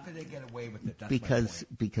how can they get away with it? That's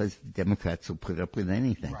Because the Democrats will put up with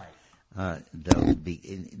anything. Right. They'll be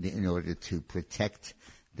in order to protect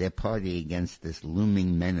their party against this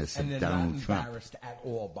looming menace of and they're Donald not Trump. embarrassed at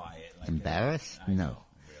all by it. Like Embarrassed? I No. know,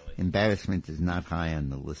 really. Embarrassment is not high on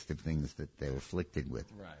the list of things that they're afflicted with.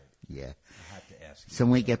 Right. Yeah. I have to ask you. So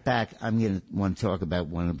when we get back, I'm going to want to talk about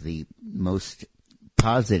one of the most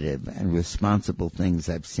positive and responsible things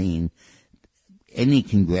I've seen any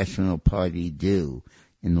congressional party do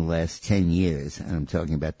in the last 10 years. And I'm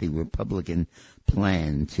talking about the Republican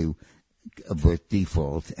plan to avert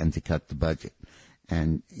default and to cut the budget.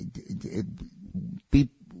 And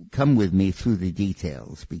come with me through the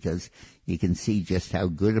details, because you can see just how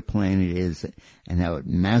good a plan it is and how it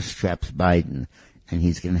mousetraps Biden, and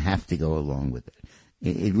he's going to have to go along with it.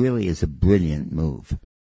 It really is a brilliant move.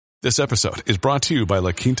 This episode is brought to you by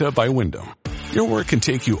La Quinta by Wyndham. Your work can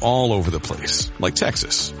take you all over the place, like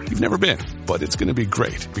Texas. You've never been, but it's going to be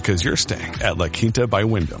great because you're staying at La Quinta by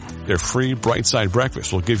Wyndham. Their free Bright Side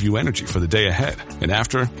breakfast will give you energy for the day ahead. And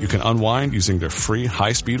after, you can unwind using their free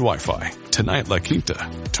high-speed Wi-Fi. Tonight, La Quinta.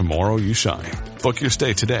 Tomorrow, you shine. Book your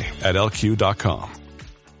stay today at LQ.com.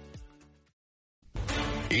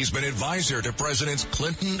 He's been advisor to Presidents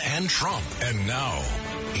Clinton and Trump. And now,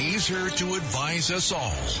 he's here to advise us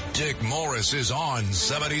all. Dick Morris is on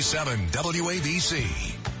 77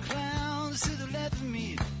 WABC. Clowns to the left of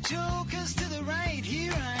me, jokers to the right.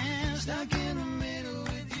 Here I am, stuck in the middle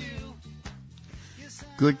with you.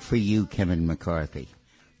 Good for you, Kevin McCarthy,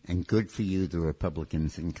 and good for you, the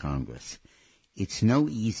Republicans in Congress. It's no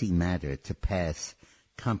easy matter to pass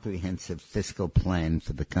comprehensive fiscal plan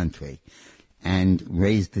for the country and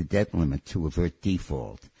raise the debt limit to avert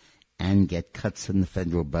default and get cuts in the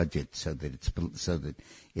federal budget so that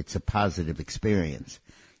it's a positive experience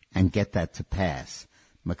and get that to pass.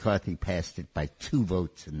 McCarthy passed it by 2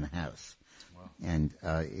 votes in the House. Wow. And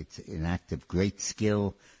it's an act of great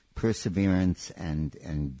skill, perseverance, and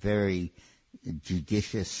very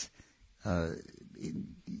judicious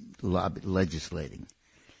legislating.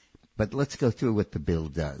 But let's go through what the bill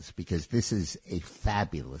does, because this is a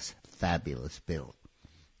fabulous, fabulous bill.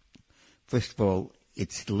 First of all,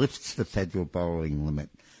 it lifts the federal borrowing limit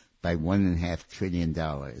by $1.5 trillion,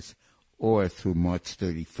 or through March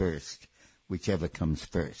 31st, whichever comes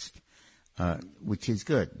first, which is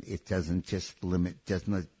good. It doesn't just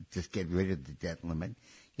get rid of the debt limit.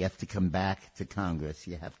 You have to come back to Congress.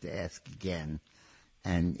 You have to ask again,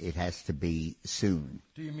 and it has to be soon.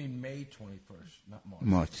 Do you mean May 21st, not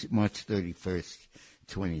March? March 31st,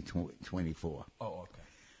 2024. Oh,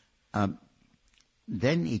 okay.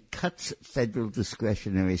 Then it cuts federal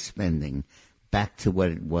discretionary spending back to what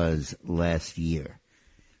it was last year.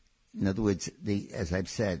 In other words, as I've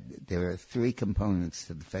said, there are 3 components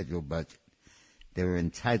to the federal budget. There are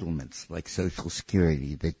entitlements like Social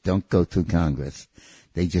Security that don't go through Congress.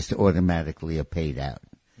 They just automatically are paid out.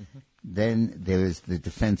 Mm-hmm. Then there is the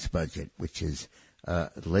defense budget, which is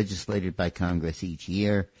legislated by Congress each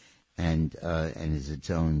year and is its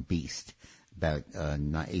own beast, about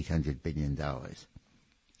 $800 billion.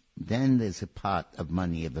 Then there's a pot of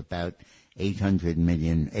money of about $800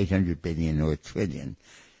 billion or a trillion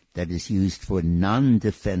that is used for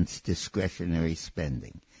non-defense discretionary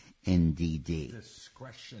spending, NDD.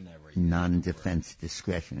 Discretionary. Non-defense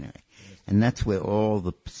discretionary. And that's where all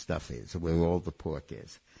the stuff is, where all the pork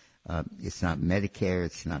is. It's not Medicare,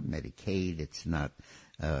 it's not Medicaid, it's not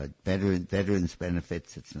veterans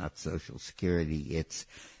benefits, it's not Social Security, it's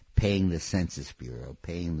paying the Census Bureau,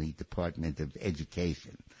 paying the Department of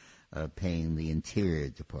Education, paying the Interior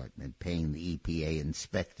Department, paying the EPA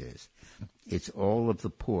inspectors. It's all of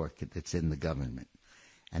the pork that's in the government.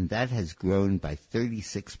 And that has grown by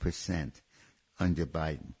 36% under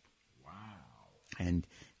Biden. Wow. And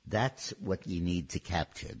that's what you need to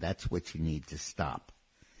capture. That's what you need to stop.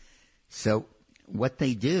 So what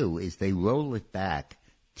they do is they roll it back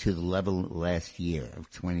to the level last year of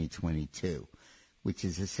 2022, which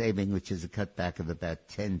is a cutback of about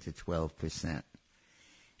 10 to 12%.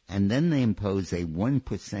 And then they impose a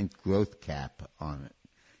 1% growth cap on it.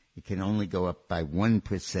 It can only go up by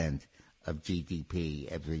 1% of GDP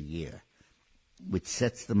every year, which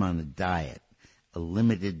sets them on a diet, a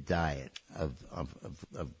limited diet of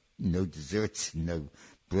no desserts, no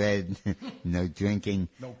bread, no drinking.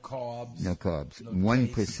 No carbs. No carbs. No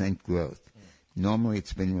 1% growth. Normally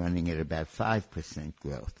it's been running at about 5%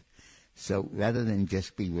 growth. So rather than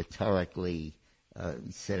just be rhetorically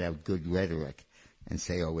set out good rhetoric and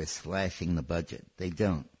say, oh, we're slashing the budget, they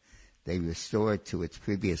don't. They restore it to its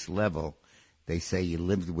previous level. They say you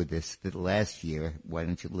lived with this last year. Why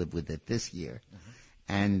don't you live with it this year? Mm-hmm.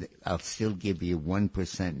 And I'll still give you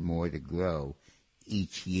 1% more to grow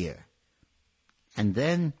each year. And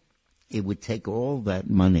then it would take all that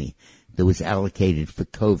money that was allocated for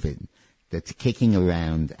COVID that's kicking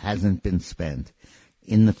around, hasn't been spent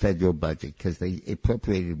in the federal budget because they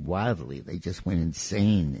appropriated wildly. They just went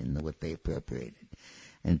insane in what they appropriated.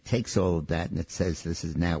 And it takes all of that and it says this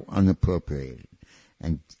is now unappropriated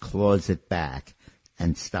and claws it back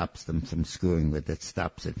and stops them from screwing with it,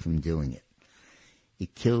 stops it from doing it.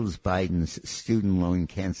 It kills Biden's student loan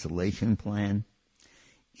cancellation plan.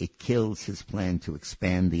 It kills his plan to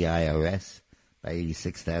expand the IRS by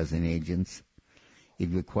 86,000 agents. It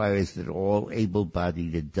requires that all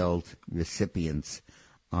able-bodied adult recipients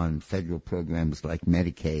on federal programs like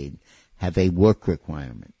Medicaid have a work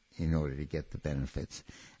requirement in order to get the benefits,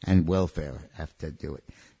 and welfare have to do it.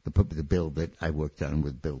 The bill that I worked on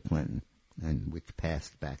with Bill Clinton, and which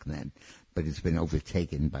passed back then, but it's been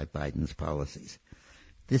overtaken by Biden's policies.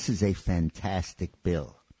 This is a fantastic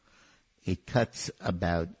bill. It cuts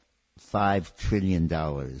about $5 trillion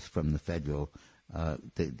from the federal,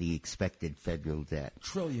 the expected federal debt.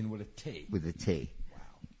 Trillion with a T. With a T. Wow.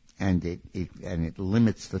 And it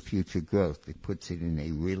limits the future growth. It puts it in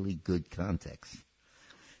a really good context.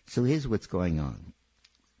 So here's what's going on.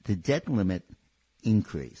 The debt limit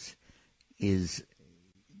increase is,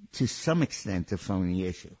 to some extent, a phony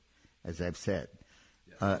issue, as I've said,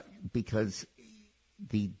 because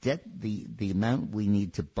the debt, the amount we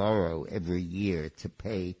need to borrow every year to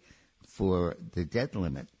pay for the debt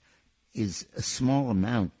limit is a small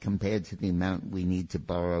amount compared to the amount we need to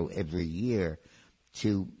borrow every year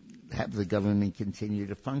to have the government continue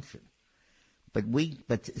to function. But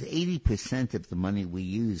 80% of the money we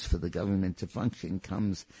use for the government to function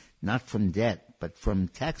comes not from debt, but from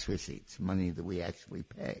tax receipts, money that we actually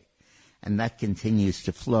pay. And that continues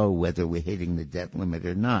to flow whether we're hitting the debt limit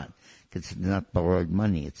or not, because it's not borrowed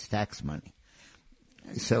money, it's tax money.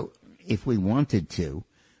 So if we wanted to,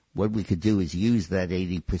 what we could do is use that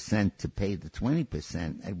 80% to pay the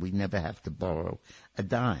 20%, and we'd never have to borrow a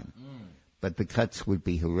dime. But the cuts would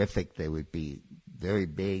be horrific. They would be very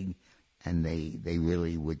big, and they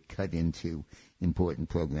really would cut into important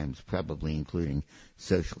programs, probably including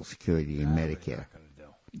Social Security and Medicare.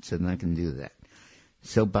 So they're not going to do that.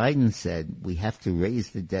 So Biden said we have to raise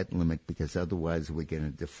the debt limit because otherwise we're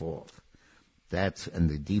going to default. And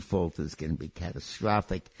the default is going to be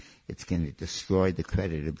catastrophic. It's going to destroy the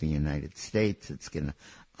credit of the United States. It's going to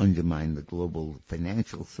undermine the global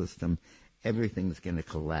financial system. Everything's going to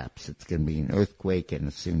collapse. It's going to be an earthquake and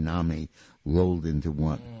a tsunami rolled into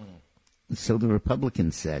one. So the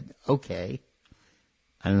Republicans said, okay,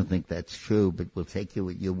 I don't think that's true, but we'll take you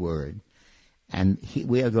at your word. And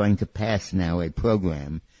we are going to pass now a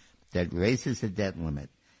program that raises the debt limit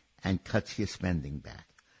and cuts your spending back.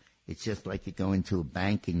 It's just like you go into a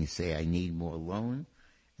bank and you say, I need more loan.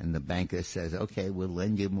 And the banker says, okay, we'll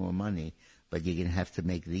lend you more money, but you're going to have to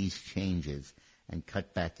make these changes and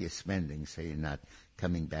cut back your spending so you're not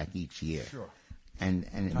coming back each year. Sure. And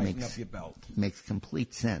it Tighten up your belt. makes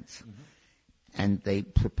complete sense. And they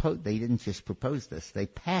didn't just propose this, they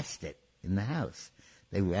passed it in the House.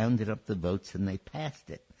 They rounded up the votes and they passed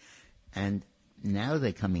it. And now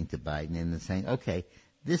they're coming to Biden and they're saying, okay,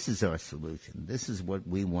 this is our solution. This is what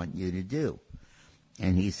we want you to do.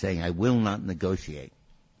 And he's saying, I will not negotiate.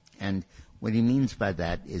 And what he means by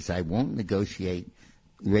that is I won't negotiate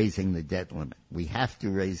raising the debt limit. We have to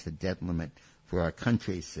raise the debt limit for our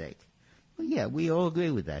country's sake. Well, yeah, we all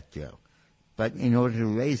agree with that, Joe. But in order to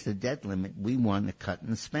raise the debt limit, we want a cut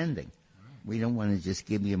in spending. We don't want to just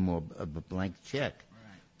give you more of a blank check.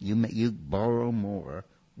 You borrow more.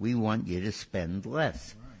 We want you to spend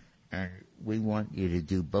less. And we want you to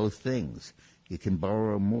do both things. You can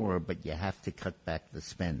borrow more, but you have to cut back the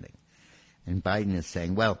spending. And Biden is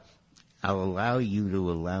saying, well, I'll allow you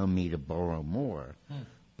to allow me to borrow more,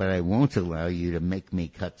 but I won't allow you to make me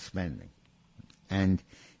cut spending. And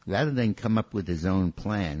rather than come up with his own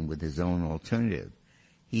plan, with his own alternative,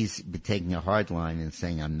 he's taking a hard line and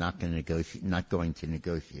saying, I'm not going to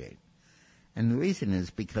negotiate. And the reason is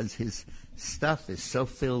because his stuff is so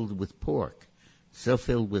filled with pork, so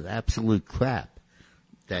filled with absolute crap,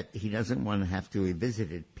 that he doesn't want to have to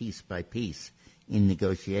revisit it piece by piece in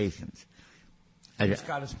negotiations. He's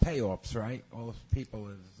got his payoffs, right? All those people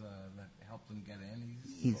that helped him get in.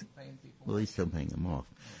 He's still paying people. Well, he's still paying them off.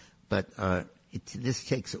 But this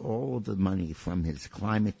takes all of the money from his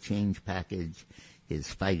climate change package,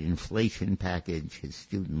 his fight inflation package, his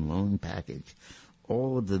student loan package,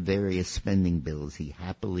 all of the various spending bills he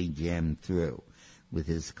happily jammed through with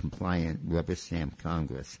his compliant rubber stamp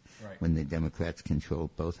Congress when the Democrats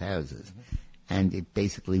controlled both houses. And it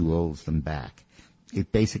basically rolls them back.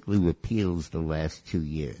 It basically repeals the last 2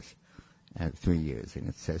 years, 3 years, and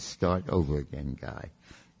it says start over again, guy.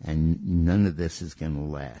 And none of this is going to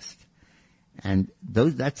last. And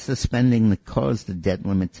that's the spending that caused the debt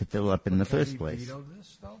limit to fill up in the first place. Veto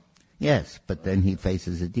this, though? Yes, but then he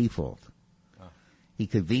faces a default. He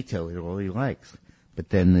could veto it all he likes. But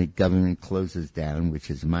then the government closes down, which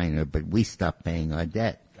is minor, but we stop paying our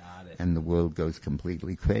debt. Got it. And the world goes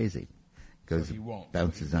completely crazy.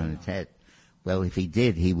 Bounces on its head. Well, if he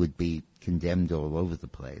did, he would be condemned all over the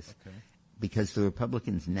place. Okay. Because the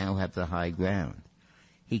Republicans now have the high ground.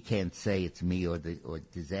 He can't say it's me or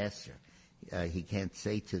disaster. He can't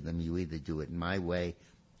say to them, you either do it my way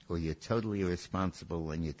or you're totally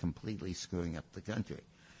irresponsible and you're completely screwing up the country.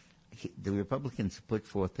 The Republicans put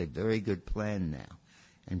forth a very good plan now,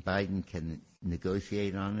 and Biden can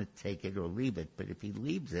negotiate on it, take it, or leave it. But if he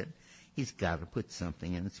leaves it, he's got to put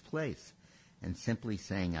something in its place. And simply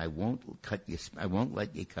saying, I won't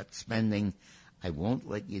let you cut spending, I won't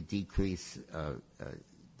let you decrease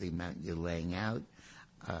the amount you're laying out.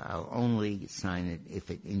 I'll only sign it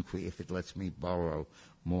if it lets me borrow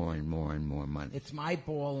more and more and more money. It's my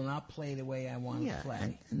ball, and I'll play the way I want to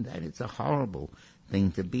play. And that is a horrible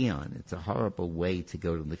thing to be on. It's a horrible way to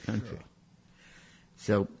go to the country. Sure.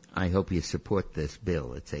 So I hope you support this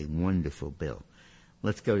bill. It's a wonderful bill.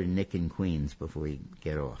 Let's go to Nick in Queens before we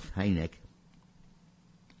get off. Hi, Nick.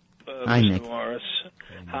 Hi, Mr. Nick. Morris.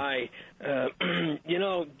 Hi.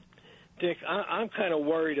 Dick, I'm kind of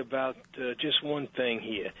worried about just one thing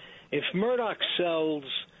here. if Murdoch sells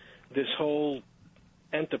this whole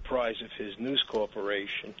enterprise of his news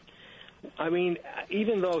corporation, I mean,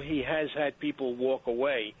 even though he has had people walk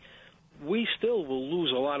away, we still will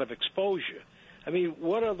lose a lot of exposure. I mean,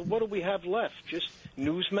 what do we have left? Just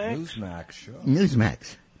Newsmax? Newsmax, sure.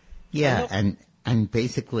 Newsmax. Yeah, and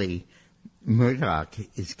basically Murdoch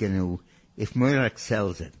is going to, if Murdoch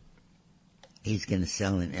sells it, he's going to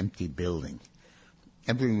sell an empty building.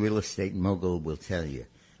 Every real estate mogul will tell you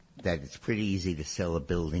that it's pretty easy to sell a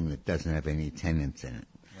building that doesn't have any tenants in it.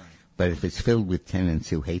 Right. But if it's filled with tenants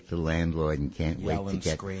who hate the landlord and can't Yell wait to and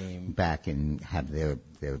get scream. back and have their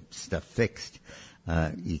stuff fixed,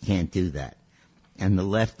 you can't do that. And the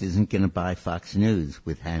left isn't going to buy Fox News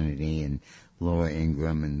with Hannity and Laura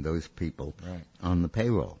Ingraham and those people on the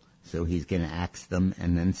payroll. So he's going to axe them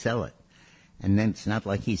and then sell it. And then it's not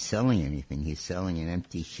like he's selling anything. He's selling an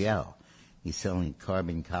empty shell. He's selling a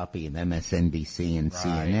carbon copy of MSNBC and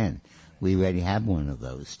CNN. We already have one of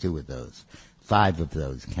those, 2 of those, 5 of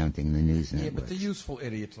those, counting the news networks. Yeah, but the useful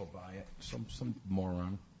idiots will buy it. Some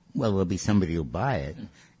moron. Well, there'll be somebody who'll buy it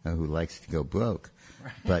who likes to go broke.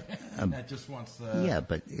 But that just wants the... Yeah,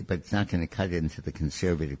 but it's not going to cut into the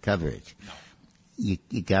conservative coverage. No.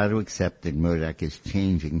 You got to accept that Murdoch is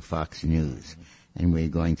changing Fox News, and we're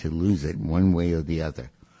going to lose it one way or the other.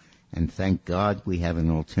 And thank God we have an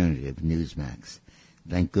alternative, Newsmax.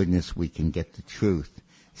 Thank goodness we can get the truth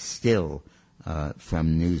still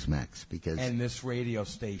from Newsmax, because and this radio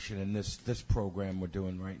station and this program we're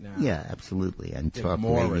doing right now. Yeah, absolutely. And Dick talk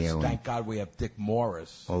Morris. radio. Thank God we have Dick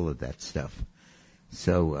Morris. All of that stuff.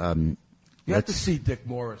 So you have to see Dick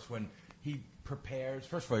Morris when he prepares.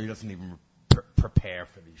 First of all, he doesn't even prepare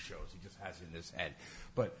for these shows. He just has it in his head.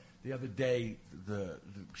 But the other day, the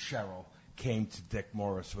Cheryl came to Dick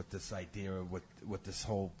Morris with this idea, with this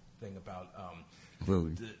whole thing about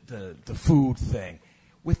food. The food thing.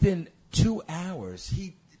 Within 2 hours,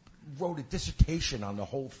 he wrote a dissertation on the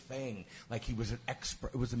whole thing, like he was an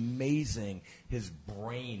expert. It was amazing, his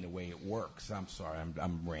brain, the way it works. I'm sorry,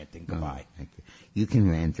 I'm ranting. Goodbye. Oh, you can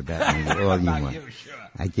rant about me all you About want. you, sure.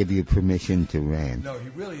 I give you permission to rant. No, he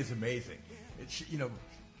really is amazing. It's,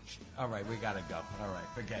 all right, we gotta go. All right,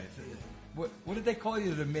 forget it. What did they call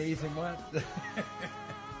you? The amazing what?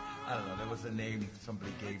 I don't know. There was a name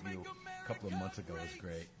somebody gave you a couple of months ago. It was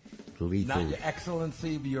great. Lethal. Not Your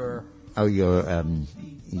Excellency, but your... Oh, your,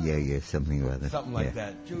 yeah, something or other. Something like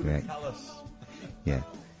that. Judy, right. tell us. Yeah.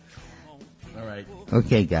 All right.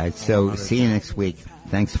 Okay, guys. So, see you next week.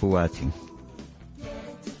 Thanks for watching.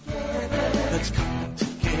 Let's come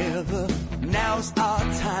together. Now's our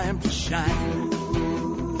time to shine.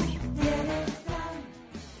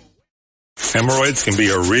 Hemorrhoids can be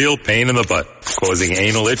a real pain in the butt, causing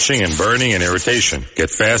anal itching and burning and irritation. Get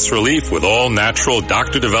fast relief with all natural,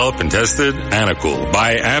 doctor-developed and tested Anacool.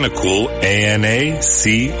 Buy Anacool,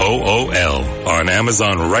 ANACOOL, on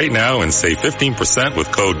Amazon right now and save 15%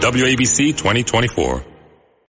 with code WABC2024.